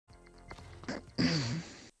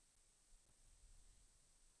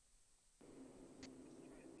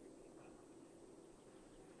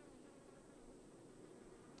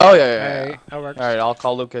Oh yeah. Hey, that works. All right, I'll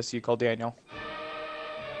call Lucas. You call Daniel.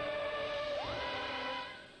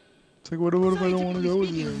 It's like, what if I don't want to go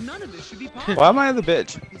with you? None of this should be possible. Why am I the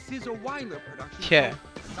bitch? This is a Weiler production. Yeah.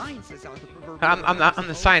 So science is out the proverbial I'm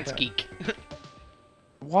the science geek.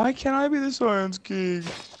 Why can't I be the science geek?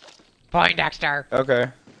 Fine, Dexter. Okay.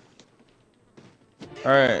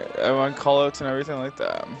 All right, I want callouts and everything like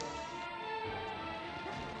that.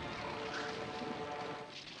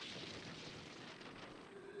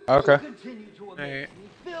 Okay. Continue to amaze Alright.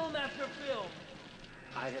 me, film after film.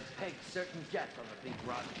 I have pegged certain death on the big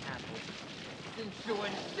rotten apple. Since you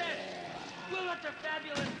insist, we'll let the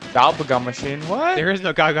fabulous Doppelganger machine. What? There is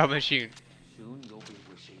no Gaga machine. Soon you'll be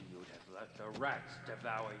wishing you'd have let the rats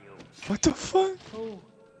devour you. What the fuck?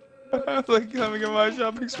 Like coming in my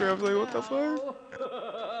shopping spree. I was like, what the fuck?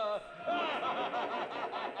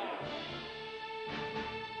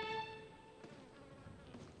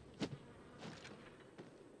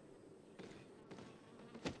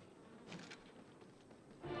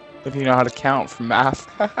 If you know how to count from math,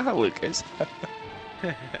 Lucas.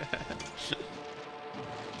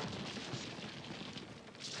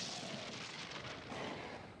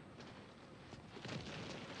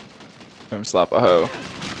 Pim slap a hoe.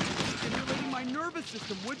 stimulating my nervous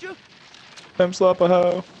system, would you? Pim slap a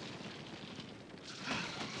hoe.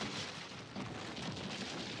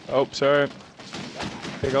 Oh, sorry.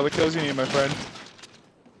 Take all the kills you need, my friend.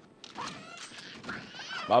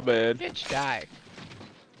 My bad. Bitch, die.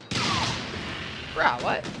 Bruh,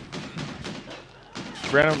 what?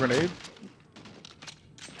 Random grenade.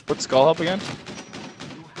 What's skull help again?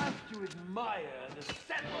 You have to admire the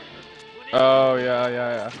settler. Oh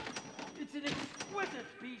yeah. It's an exquisite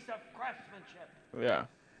piece of craftsmanship. Yeah.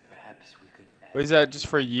 Perhaps we could add Wait, is that just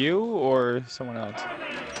for you or someone else?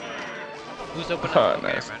 Who's opening Oh, up?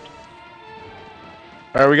 nice. Okay, never mind.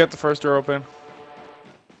 Alright, we got the first door open.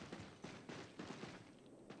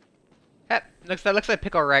 That looks like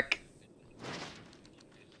Pickle Rick.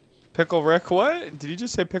 Pickle Rick, what? Did you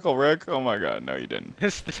just say Pickle Rick? Oh my god, no you didn't.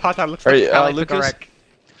 This hot dog looks Alright, like Pickle Lucas? Rick.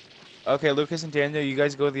 Okay, Lucas and Daniel, you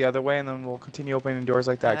guys go the other way and then we'll continue opening doors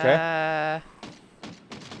like that, okay?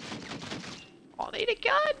 I'll need a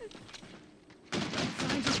gun.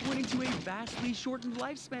 Signs are pointing to a vastly shortened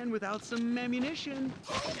lifespan without some ammunition.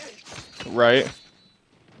 Right.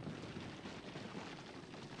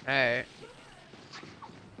 Hey,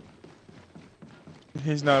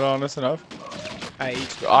 He's not honest enough. I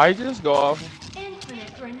just go off.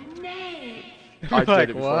 Infinite grenade! I did like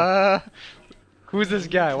it before. what? Who's this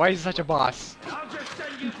guy? Why is he such a boss? I'll just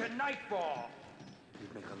send you to Nightfall.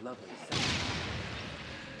 You'd make a lovely sound.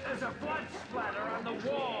 There's a blood splatter on the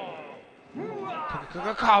wall.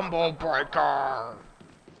 Combo breaker.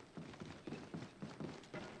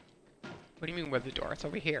 What do you mean where's the door? It's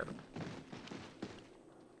over here.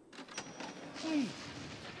 Please,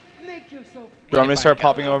 make yourself Do you want me to start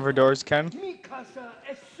popping over doors, Ken? mi casa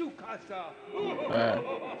es su casa. Alright.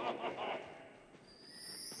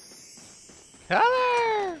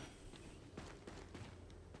 Color.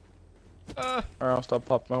 Alright, I'll stop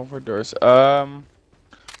popping over doors.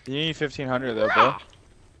 You need 1500 though, bro.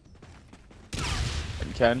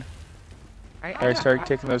 And Ken. Alright, start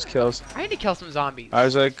taking those kills. I need to kill some zombies. I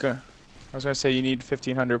was like, I was gonna say you need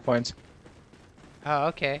 1500 points. Oh,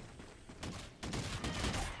 okay.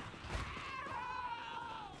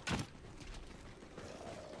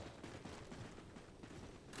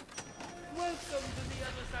 Welcome to the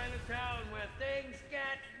other side of town where things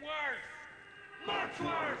get worse. Much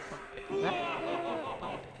worse.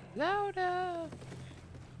 Louder.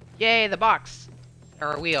 Yay, the box.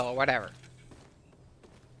 Or a wheel, or whatever.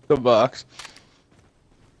 The box.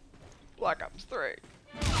 Black Ops 3.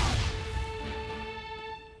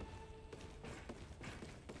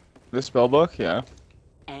 The spell book? Yeah.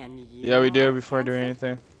 And Yeah, we do before doing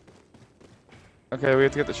anything. Okay, we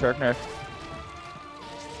have to get the shark knife.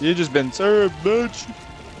 You just been served, bitch.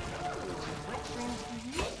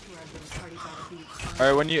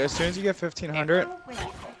 Alright, as soon as you get 1500, Oh, wait.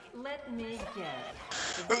 Let me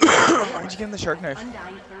guess. why'd you get in the shark knife?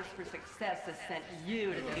 Undying thirst for success has sent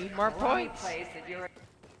you to this Need more crummy points. place that you're...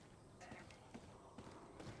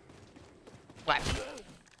 What?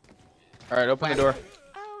 Alright, open the door.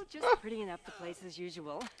 Oh, just prettying up the place as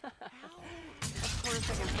usual. Of course,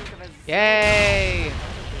 I can think of a Yay!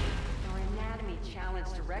 or anatomy challenge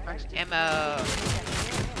to records. Ammo.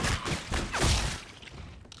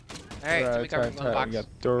 Alright, so we got Right, one box. we got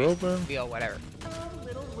the door open. Wheel, whatever. Oh,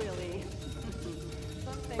 little Willie.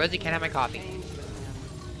 Rosie can't have my coffee. Changed with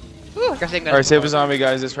him. Ooh, I got same gun. Alright, save a zombie,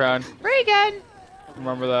 guys, this round. Ray gun.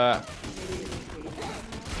 Remember that.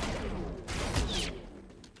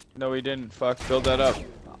 No, we didn't. Fuck, build that up.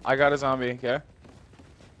 I got a zombie, okay?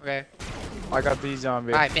 Okay. I got the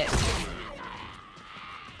zombie. I missed.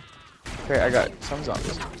 Okay, I got some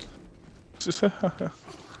zombies.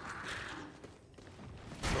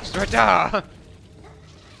 Strata.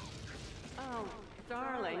 Oh,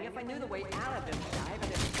 darling, if I knew the way out of this dive, I'd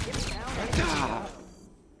have skipped down.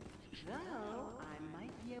 Though, I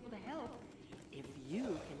might be able to help if you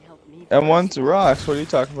can help me. And one's rocks. What are you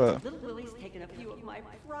talking about? Little Willie's taken a few of my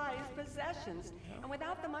prized possessions, and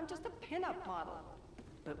without them, I'm just a pinup model.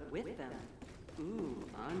 But with them, ooh,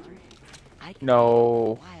 Andre, I can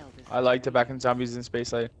No. be the wildest I liked it back in Zombies in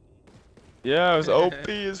Space Light. Yeah, it was OP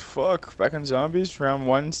as fuck. Back in Zombies, round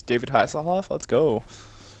 1, David Hasselhoff. Let's go.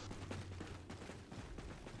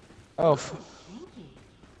 Oh. Kinky.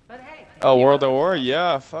 But hey, Oh, World of War?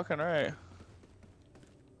 Yeah, fucking right.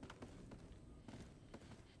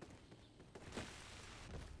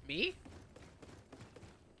 Me?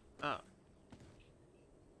 Oh.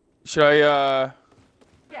 Should I,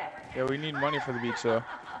 Yeah, we need money for the beach, though.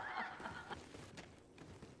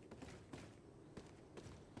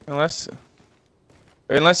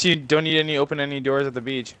 Unless you don't need open any doors at the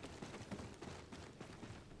beach.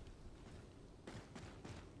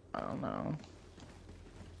 I don't know.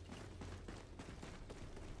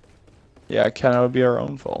 Yeah, kind of would be our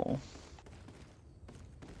own fault.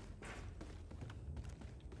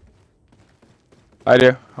 I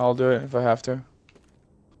do. I'll do it if I have to.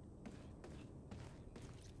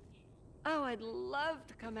 oh, I'd love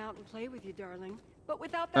to come out and play with you, darling. But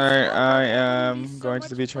without that Alright, spell I book, it am wouldn't be so going to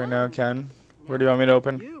the much beach right fun. now, Ken. Where do you want me to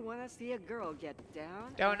open? You want to see a girl get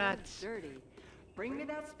down Donuts. and dirty? Bring me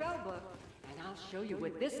that spell book, and I'll show you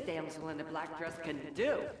what this damsel in the black dress can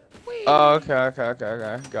do. Oh, okay.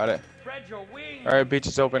 Got it. Spread your wings. Alright, beach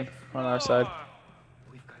is open on our side.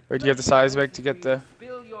 We've got Wait, do you have the seismic to get the...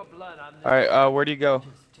 spill your blood on this. Alright, where do you go?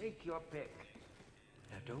 Just take your pick.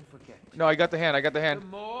 Now don't forget. No, I got the hand, The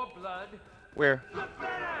more blood, Where? the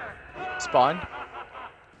better. Spawn?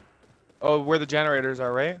 Oh, where the generators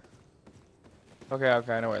are, right? Okay,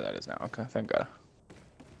 I know where that is now. Okay, thank God.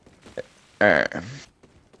 Alright. And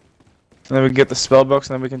then we can get the spell books,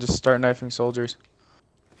 and then we can just start knifing soldiers.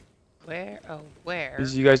 Where? Oh, where?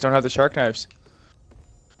 Because you guys don't have the shark knives.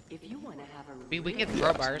 If you want to have a We can get real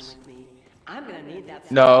throw good bars. time with me, I'm gonna need that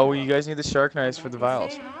spell No, book. you guys need the shark knives for the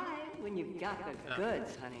vials. Say hi when you've got the Oh.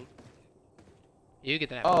 goods, honey. You get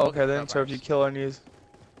that. Oh, okay then. So if you kill any,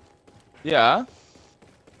 yeah.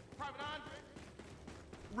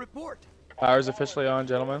 Report. Power's officially on,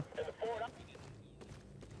 gentlemen.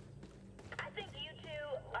 I think you two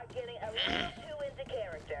are getting a little too into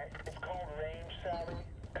character. It's called range, Sally.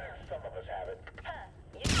 Some of us have it. Huh.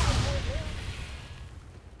 You know,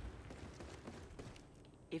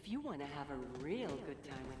 If you want to have a real good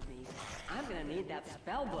time with me, I'm gonna need that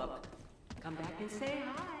spell book. Come back and say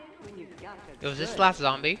hi when you've got the Was this goods. last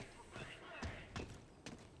zombie?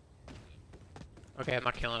 Okay, I'm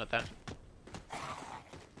not killing it then.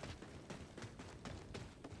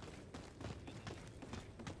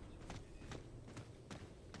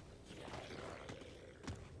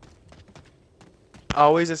 I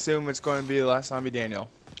always assume it's going to be the last zombie, Daniel.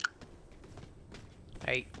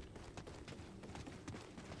 Hey.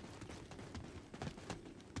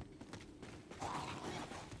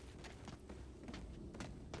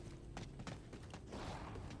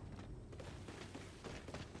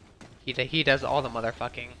 He does all the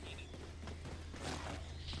motherfucking.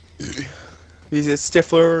 He's at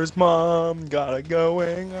Stifler's mom, got it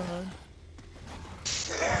going on.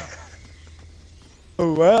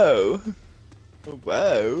 Oh, whoa. Oh,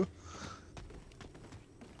 whoa.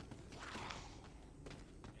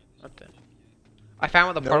 What the? I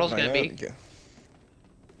found what the portal's Nope, gonna not be. yet. Okay.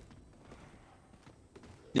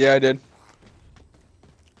 Yeah, I did.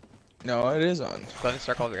 No, it is on. Go in the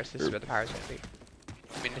circle of yours. This is where the power's gonna be.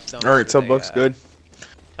 I mean, just don't Alright, do sub the, looks good.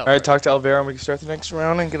 Alright, teleport. talk to Elvira and we can start the next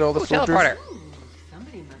round and get all the Ooh, soldiers. teleporter.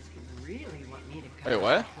 Somebody must really want me to come Wait,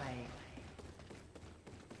 what? and play.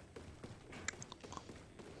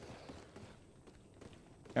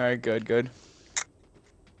 Alright, good.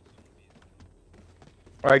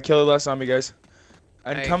 Alright, kill the last zombie, guys.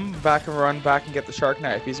 And Hey. come back and run back and get the shark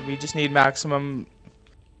knife, because we just need maximum...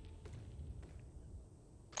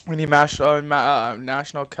 We need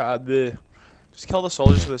national cod. Just kill the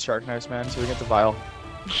soldiers with the shark knives, man, so we get the vial.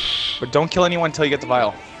 But don't kill anyone until you get the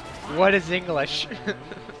vial. What is English?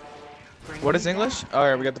 What is English?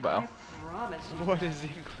 Alright, we got the vial. I promise you, What is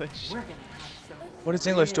English? we're gonna have some What is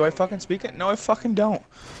English? Do I fucking speak it? No, I fucking don't.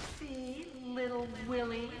 See, little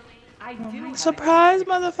Willie. I do have Surprise, a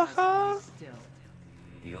secret motherfucker! still.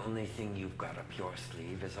 The only thing you've got up your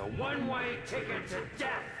sleeve is a one-way ticket to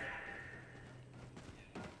death.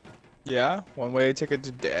 Yeah, one-way ticket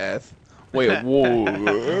to death. Wait, whoa.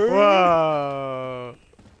 Whoa.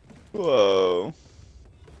 Whoa.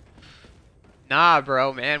 Nah,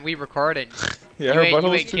 bro, man, we recording. Yeah, You her ain't- you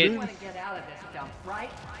butthole's ain't too kidding. You big. want to get out of this dump, right?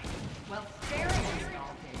 Well, staring at it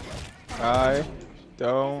all day I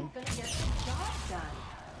don't. isn't gonna get the job done.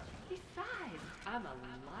 Besides, I'm a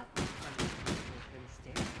lot more fun than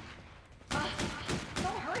staring. So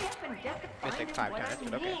hurry up and get to It's like finding 5 what times, I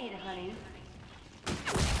but okay. need, honey.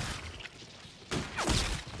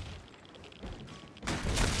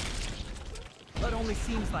 Blood only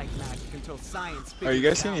seems like magic until science Are you figures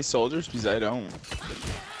guys it seeing out. any soldiers? Because I don't.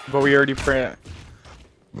 But we already print.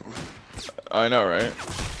 I know, right?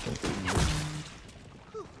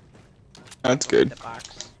 That's good. The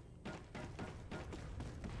box.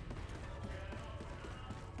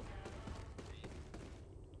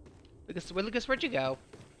 Lucas, where'd you go?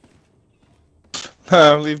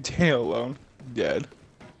 Leave Daniel alone. Dead.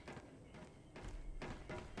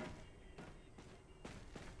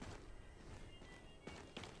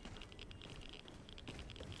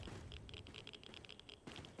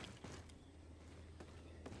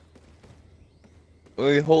 What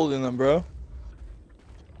are you holding them, bro?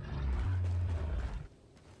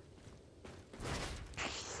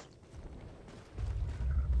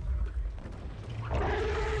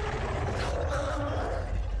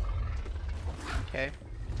 Okay.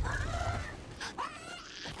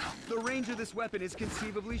 The range of this weapon is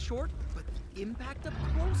conceivably short, but the impact up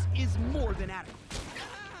close is more than adequate.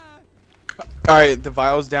 Alright, the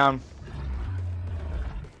vial's down.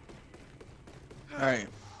 Alright.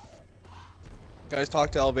 Guys,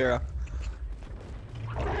 talk to Elvira.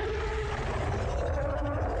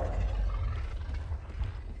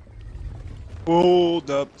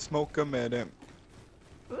 Hold up, smoke a minute.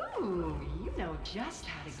 Ooh, you know just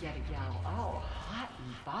how to get a gal all hot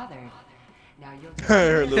and bothered. Now you'll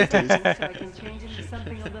Her little taste. so I can change into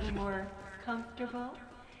something a little more comfortable.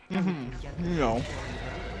 No.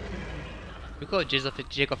 We call it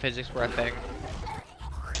jiggle physics were a thing.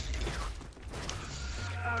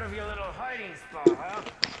 Out of your little hiding spot, huh?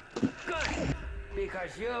 Good,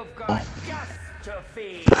 because you've got guests to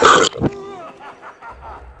feed.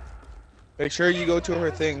 Make sure you go to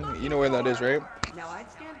her thing. You know where that is, right? Now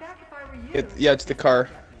I'd stand back if I were you. Yeah, it's the car.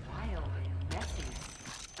 Wild and messy.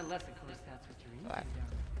 Unless, of course, that's what you're into. What?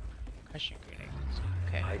 Question grenades.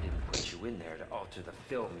 Okay. I didn't put you in there to alter the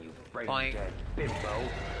film, you brain Fine. dead bimbo.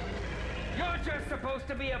 You're just supposed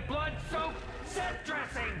to be a blood-soaked set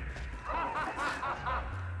dressing.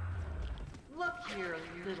 Look here,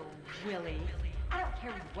 little Willie. I don't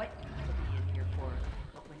care what you put me in here for,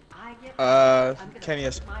 but when I get I'm gonna Kenny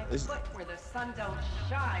put my foot where the sun don't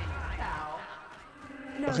shine, pal.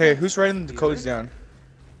 Okay, who's writing the codes down?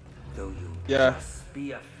 Though you'll Yeah. just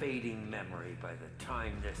be a fading memory by the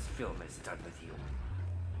time this film is done with you.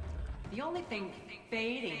 The only thing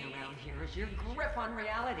fading around here is your grip on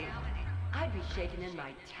reality. I'd be shaking in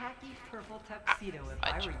my tacky purple tuxedo if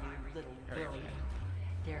I were you, little Billy.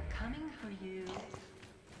 They're coming for you.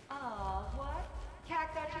 Aw, what?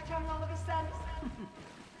 Cacked out your tongue all of a sudden?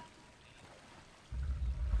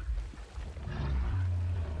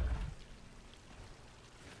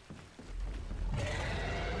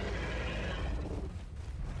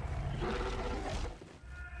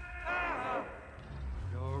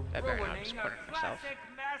 You're I better not ruining just a put it myself. classic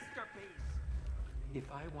masterpiece.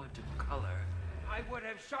 If I wanted color, I would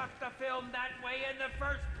have shot the film that way in the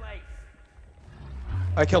first place.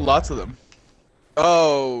 I killed lots of them.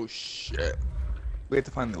 Oh, shit. We have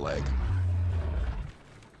to find the leg.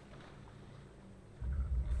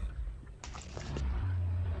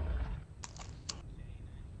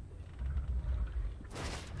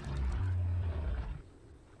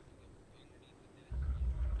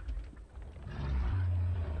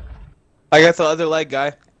 I got the other leg,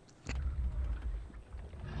 guy.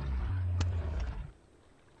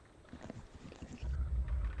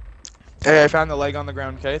 Hey, I found the leg on the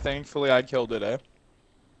ground, okay? Thankfully, I killed it, eh?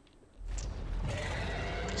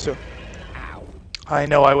 So, Ow. I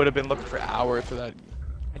know I would have been looking for hours for that.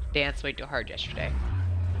 I danced way too hard yesterday.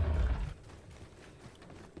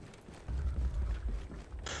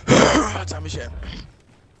 Zombie shit.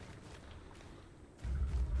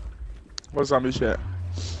 What zombie shit?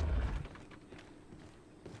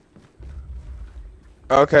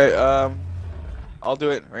 Okay, I'll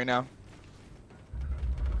do it right now.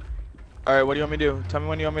 Alright, what do you want me to do? Tell me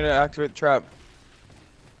when you want me to activate the trap.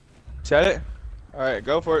 Set it? Alright,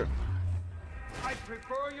 go for it. I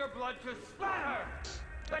prefer your blood to splatter,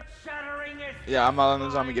 but shatter Yeah, I'm not letting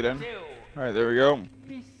the zombie get in. Alright, there we go.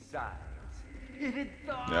 Besides, if it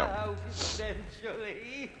thaw Yeah. out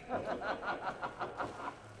eventually.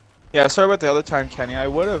 Yeah, sorry about the other time, Kenny. I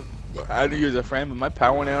would have had to use a friend, but my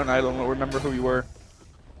power went out and I don't remember who you were.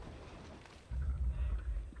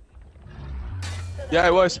 Yeah,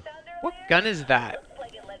 I was. What gun is that? Looks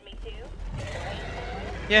like it led me to.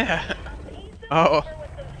 Yeah. He's the Oh. number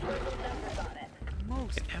with those scribbled numbers on it.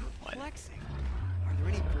 Most An M1. perplexing. Are there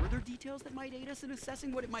any further details that might aid us in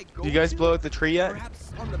assessing what it might go You guys to? blow out the tree yet?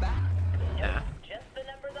 Perhaps on the back? Yeah. Just the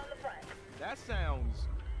numbers on the front. That sounds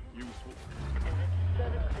useful.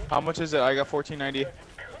 How much is it? I got 14.90.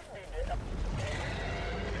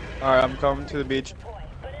 Alright, I'm coming to the beach.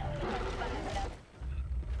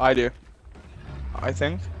 I do. I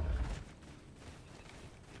think.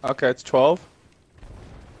 Okay, it's 12.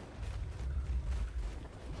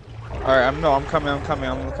 Alright, I'm coming. I'm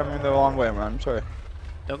coming the long way, man. I'm sorry.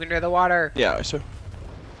 Don't get near the water. Yeah, sure.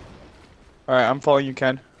 Alright, I'm following you,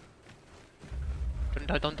 Ken.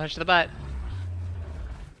 Don't touch the butt.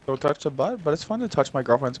 Don't touch the butt, but it's fun to touch my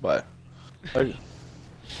girlfriend's butt. Like,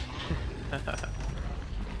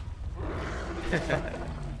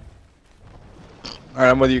 Alright,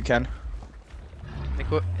 I'm with you, Ken.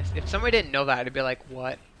 Like, if somebody didn't know that, it'd be like,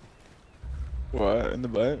 what? What? In the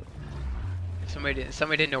butt? If somebody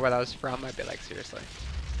didn't know where that was from, I'd be like, seriously.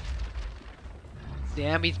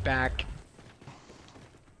 Damn, he's back.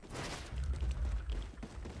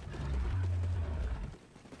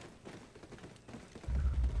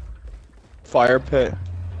 Fire pit.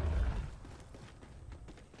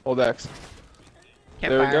 Hold X.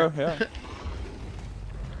 There we Campfire. go, yeah.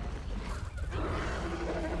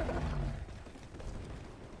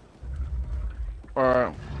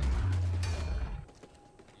 Alright.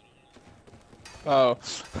 Oh,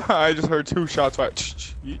 I just heard 2 shots fired.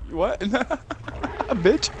 What?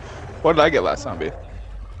 Bitch. What did I get last zombie?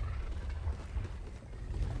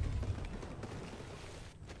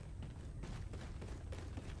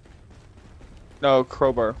 No,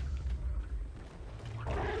 crowbar.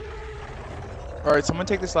 Alright, someone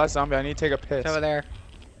take this last zombie. I need to take a piss. It's over there.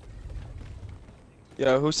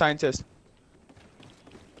 Yo, who's scientist?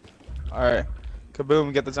 Alright.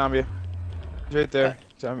 Kaboom, get the zombie. He's right there.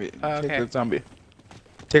 Zombie. okay. Take the zombie.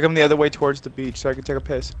 Take him the other way towards the beach so I can take a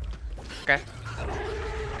piss. Okay.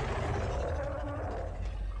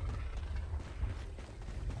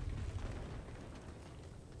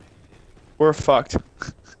 We're fucked.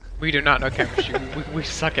 We do not know chemistry. we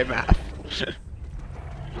suck at math.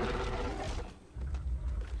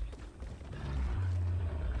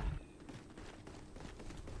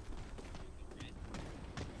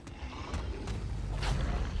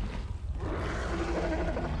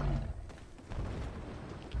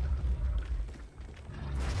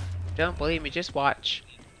 Don't believe me, just watch.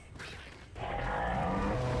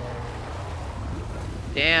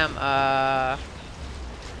 Damn,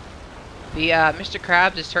 Mr.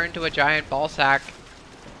 Krabs has turned into a giant ball sack.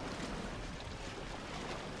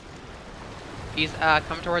 He's,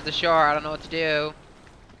 come towards the shore, I don't know what to do.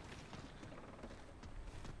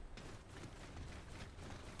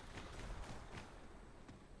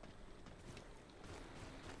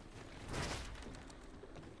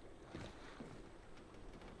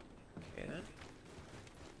 Okay then.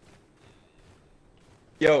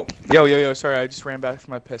 Yo, sorry, I just ran back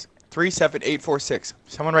from my piss. 37846.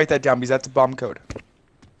 Someone write that down because that's a bomb code.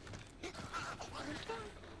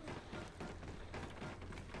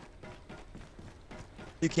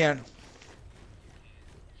 You can.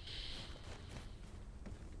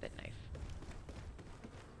 That knife.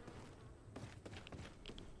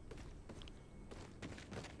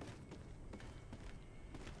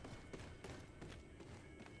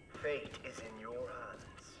 Fate is in your hands.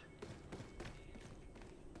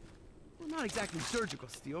 Well, not exactly surgical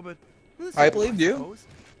steel, but well, I simple, believed you. suppose.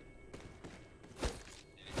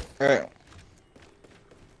 Alright.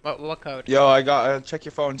 What code? Yo, I got, check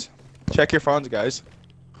your phones. Check your phones, guys.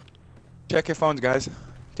 Check your phones, guys.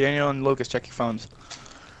 Daniel and Lucas, check your phones.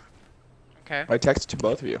 Okay. I texted to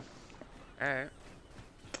both of you. Alright.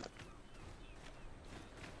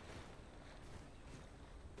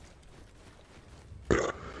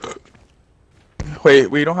 Wait,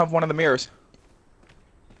 we don't have one of the mirrors.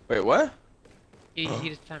 Wait, what? He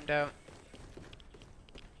just timed out.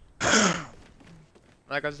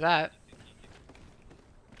 There goes that.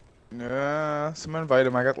 Nah, someone invite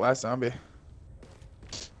him. I got the last zombie.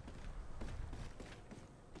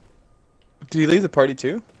 Did he leave the party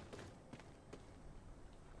too?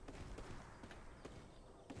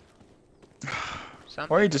 Something.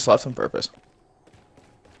 Or he just left on purpose?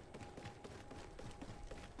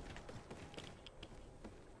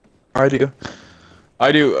 I do.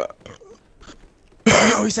 I do.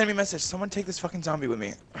 Oh, he sent me a message. Someone take this fucking zombie with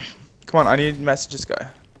me. Come on, I need to message this guy.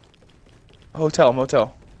 Hotel,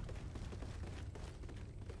 motel.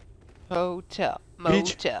 Hotel.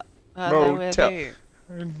 Beach. Motel. Motel.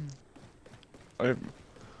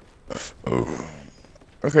 Oh.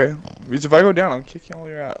 Okay, because if I go down, I'll kick you all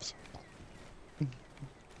your ass. Come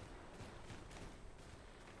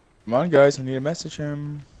on, guys, I need to message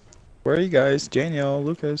him. Where are you guys? Daniel,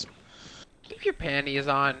 Lucas. Keep your panties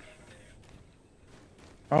on.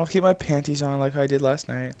 I'll keep my panties on like I did last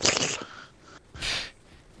night.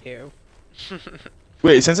 Ew.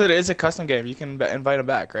 Wait, since it is a custom game, you can invite him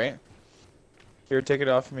back, right? Here, take it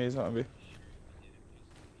off for me, zombie.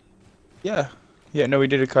 Yeah. Yeah, no, we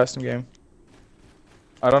did a custom game.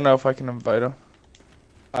 I don't know if I can invite him.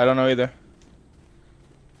 I don't know either.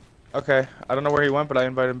 Okay, I don't know where he went, but I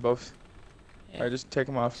invited them both. Yeah. Alright, just take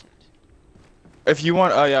him off. If you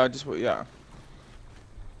want, oh yeah, just, yeah.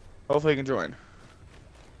 Hopefully he can join.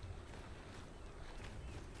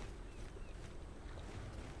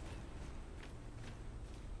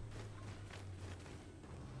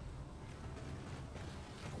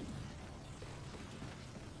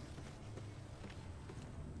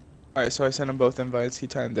 Alright, so I sent him both invites, he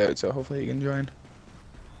timed out, so hopefully he can join.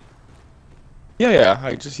 Yeah,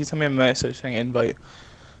 he sent me a message saying invite.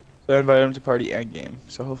 So I invited him to party and game,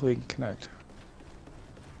 so hopefully he can connect.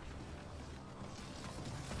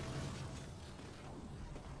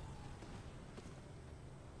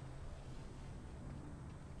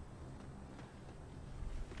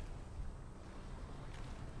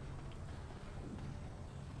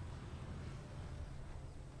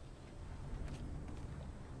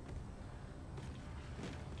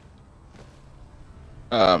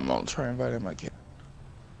 I'll try and invite him again.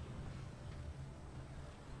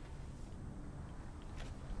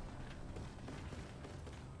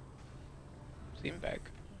 Sleeping bag.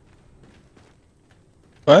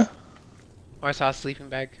 What? Oh, I saw a sleeping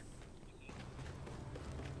bag.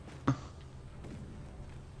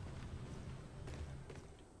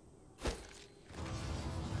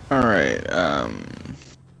 Alright,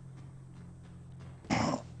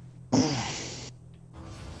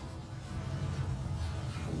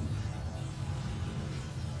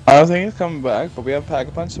 I don't think he's coming back, but we have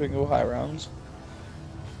Pack-a-Punch so we can go high rounds.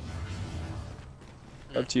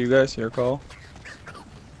 Up to you guys, your call.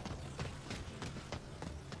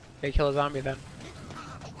 They kill a zombie then.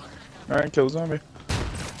 Alright, kill the zombie.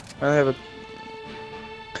 I have a...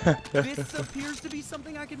 This appears to be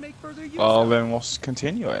something I can make further use Well, of. then we'll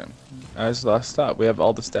continue it. As the last stop, we have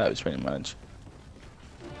all the stabs pretty much.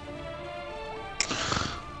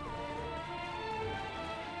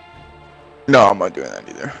 No, I'm not doing that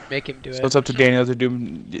either. Make him do So it. it's up to Daniel to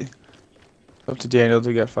do... Up to Daniel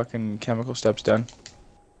to get fucking chemical steps done.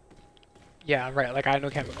 Yeah, right. Like I know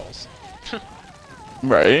chemicals.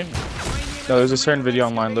 Right? No, there's a certain video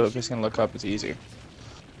online that Lucas can look up. It's easy.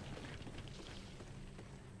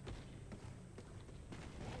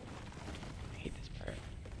 I hate this part.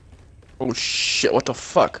 Oh shit! What the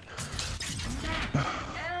fuck? There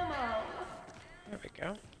we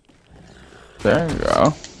go. There you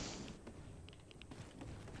go.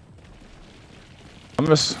 I'm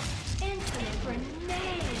just.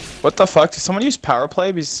 What the fuck? Did someone use power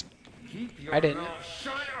play? Because Keep your I didn't. mouth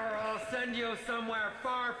shut or I'll send you somewhere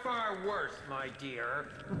far, far worse, my dear.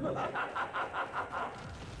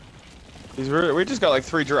 we just got like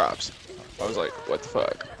 3 drops. I was like, what the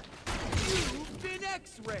fuck? You've been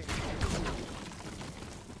X-rayed.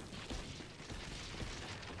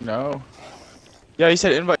 No. Yeah, he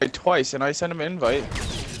said invite twice, and I sent him an invite.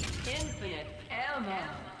 Infinite ammo.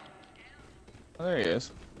 Oh, there he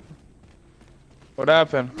is. What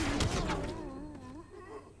happened?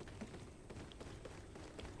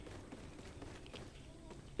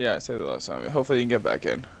 Yeah, I said the last time. Hopefully you can get back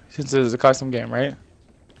in. Since this is a custom game, right?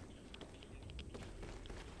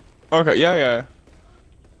 Okay, yeah.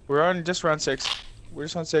 We're on just round 6. We're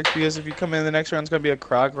just on 6 because if you come in, the next round's gonna be a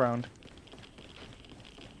crog round.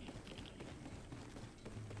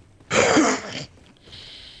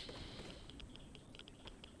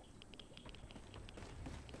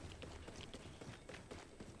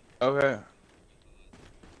 Okay.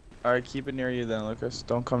 Alright, keep it near you then, Lucas.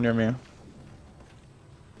 Don't come near me.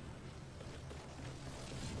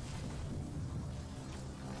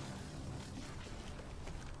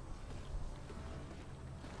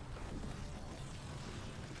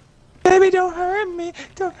 Baby, don't hurt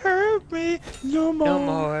me no more. No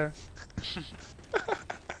more.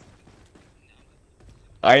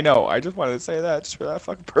 I know, I just wanted to say that just for that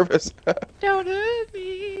fucking purpose. Don't hurt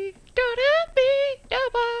me. Don't hurt me no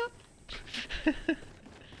more.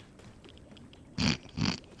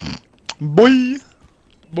 Boy.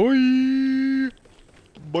 Boy.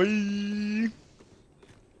 Boy.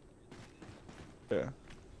 Yeah.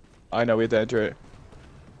 I know we had to enter it.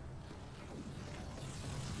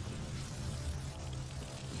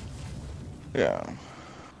 Yeah.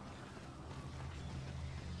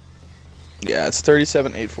 Yeah, it's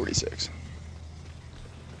 37,846.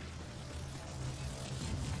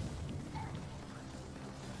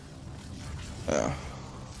 Yeah.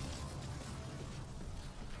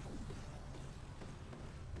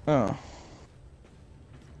 Oh.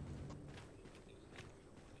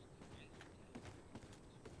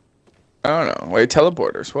 I don't know. Wait,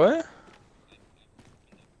 teleporters, what?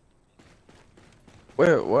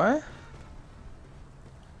 Wait, what?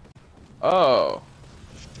 Oh.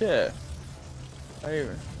 Shit. I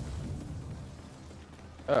even...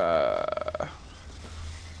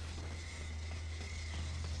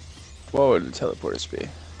 What would the teleporters be?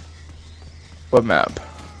 What map?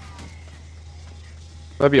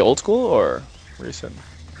 Would that be old school or recent?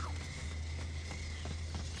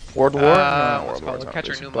 World War? No, What's World War. called? Not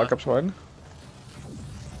Catcher recent. Numa. Black Ops 1?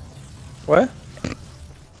 What?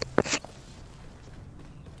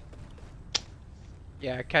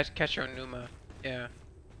 Yeah, Catcher Numa. Yeah.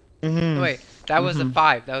 Mm-hmm. No, wait, that was a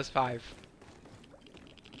 5. That was 5.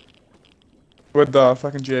 With the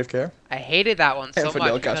fucking JFK? I hated that one so Fidel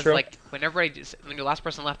much because Castro? like when your last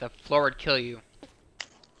person left, the floor would kill you.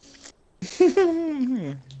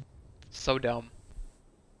 So dumb.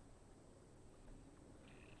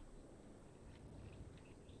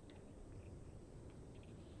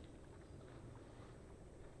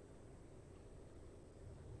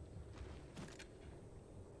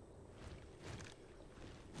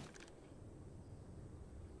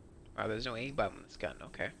 Wow, there's no aim button on this gun.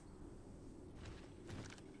 Okay.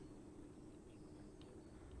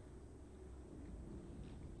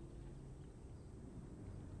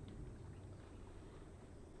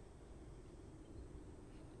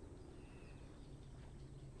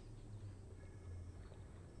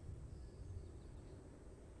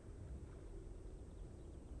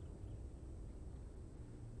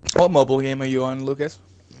 What mobile game are you on, Lucas?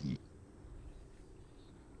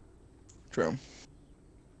 True.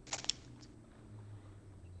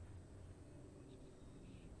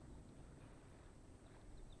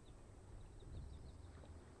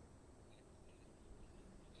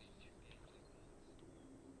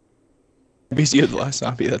 Because you're the last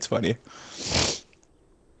zombie, that's funny.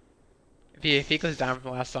 If he goes down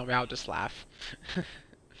from the last zombie, I'll just laugh.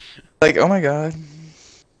 Like, oh my god.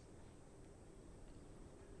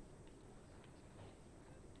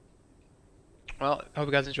 Well, I hope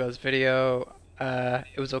you guys enjoyed this video.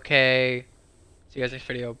 It was okay. See you guys next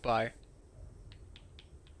video. Bye.